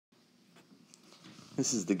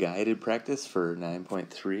This is the guided practice for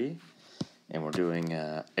 9.3, and we're doing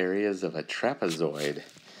areas of a trapezoid.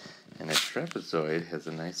 And a trapezoid has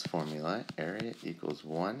a nice formula. Area equals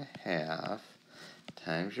 1/2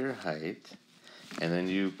 times your height, and then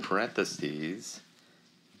you parentheses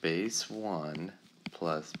base 1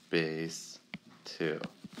 plus base 2.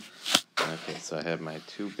 Okay, so I have my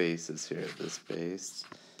two bases here, this base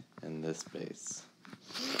and this base.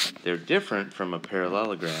 They're different from a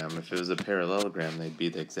parallelogram. If it was a parallelogram, they'd be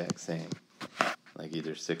the exact same, like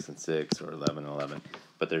either 6 and 6 or 11 and 11,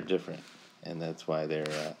 but they're different, and that's why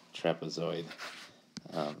they're trapezoid.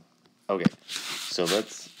 Okay, so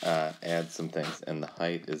let's add some things, and the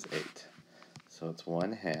height is 8. So it's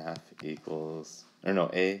 1/2 equals,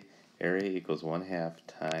 area equals 1/2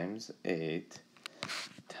 times 8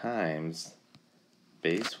 times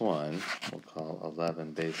base 1, we'll call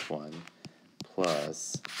 11 base 1,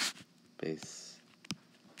 plus base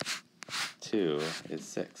 2 is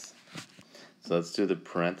 6. So let's do the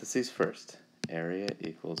parentheses first. Area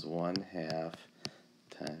equals 1/2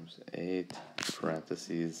 times 8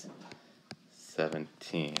 parentheses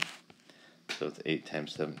 17. So it's 8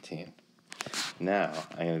 times 17. Now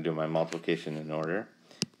I'm going to do my multiplication in order.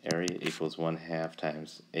 Area equals 1/2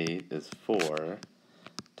 times 8 is 4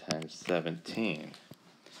 times 17.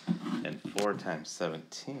 And 4 times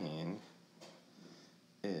 17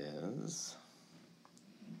 is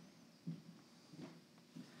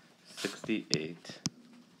 68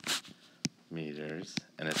 meters,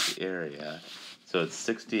 and it's the area, so it's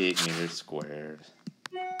 68 meters squared.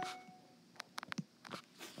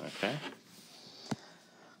 Okay?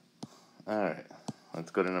 Alright,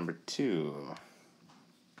 let's go to number 2.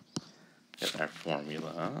 Get our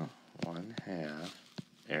formula. 1/2,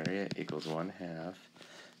 area equals 1/2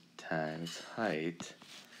 times height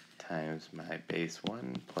times my base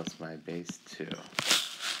 1 plus my base 2.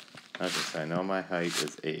 Okay, so I know my height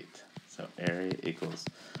is 8. So area equals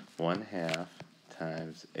 1/2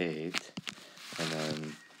 times 8, and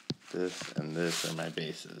then this and this are my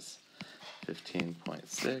bases.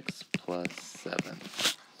 15.6 plus 7.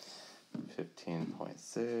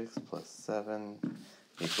 15.6 plus 7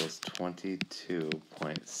 equals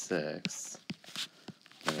 22.6.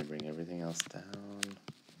 I'm going to bring everything else down.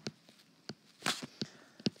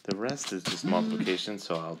 The rest is just multiplication,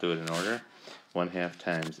 so I'll do it in order. 1/2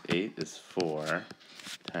 times 8 is 4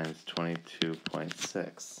 times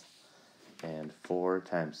 22.6. And 4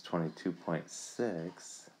 times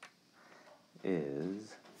 22.6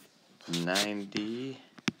 is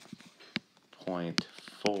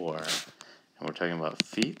 90.4. And we're talking about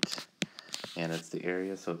feet, and it's the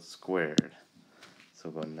area, so it's squared. So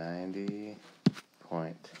we'll go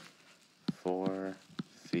 90.4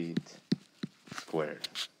 feet squared.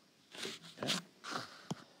 Okay.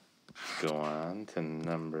 Go on to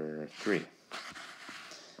number 3.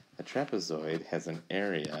 A trapezoid has an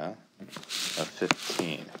area of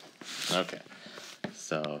 15. Okay,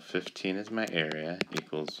 so 15 is my area,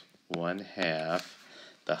 equals 1/2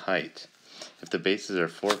 the height. If the bases are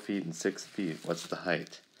 4 feet and 6 feet, what's the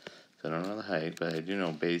height? So I don't know the height, but I do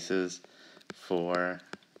know bases 4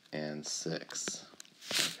 and 6.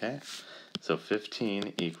 Okay, so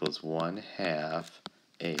 15 equals 1/2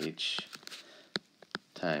 h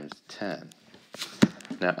times 10.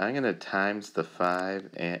 Now I'm going to times the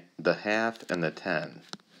 5 and the half and the 10.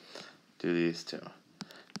 Do these two.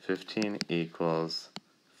 15 equals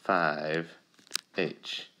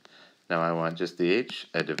 5h. Now I want just the h.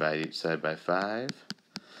 I divide each side by 5,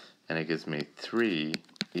 and it gives me 3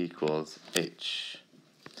 equals h.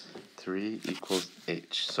 3 equals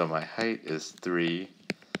h. So my height is 3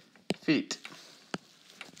 feet.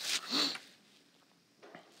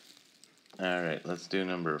 Alright, let's do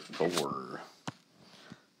number 4.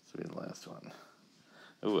 This will be the last one.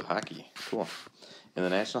 Ooh, hockey. Cool. In the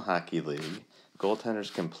National Hockey League,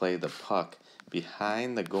 goaltenders can play the puck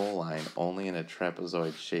behind the goal line only in a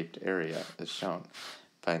trapezoid-shaped area, as shown.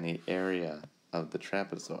 Find the area of the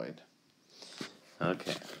trapezoid.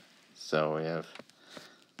 Okay, so we have,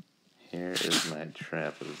 here is my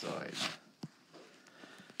trapezoid.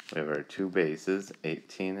 We have our two bases,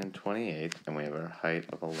 18 and 28, and we have our height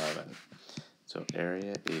of 11. So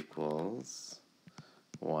area equals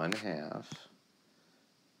 1/2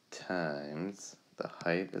 times the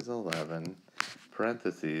height is 11,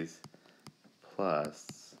 parentheses,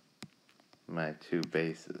 plus my two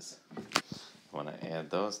bases. When I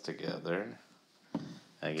add those together,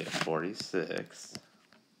 I get 46,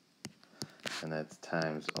 and that's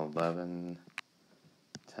times 11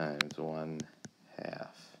 times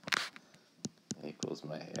 1/2 equals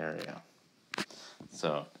my area.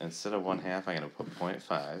 So instead of 1/2, I'm going to put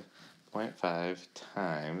 0.5. 0.5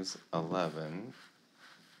 times 11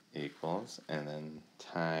 equals, and then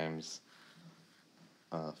times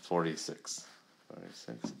 46.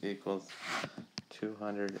 46 equals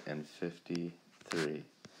 253.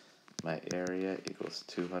 My area equals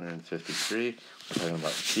 253. We're talking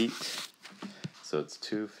about feet. So it's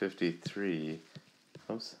 253.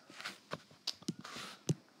 Oops.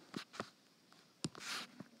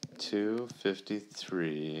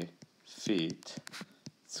 253 feet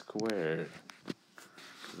squared.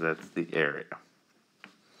 That's the area.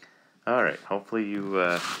 All right. Hopefully you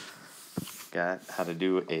got how to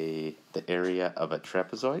do the area of a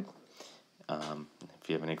trapezoid. If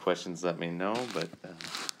you have any questions, let me know. But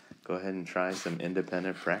go ahead and try some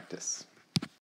independent practice.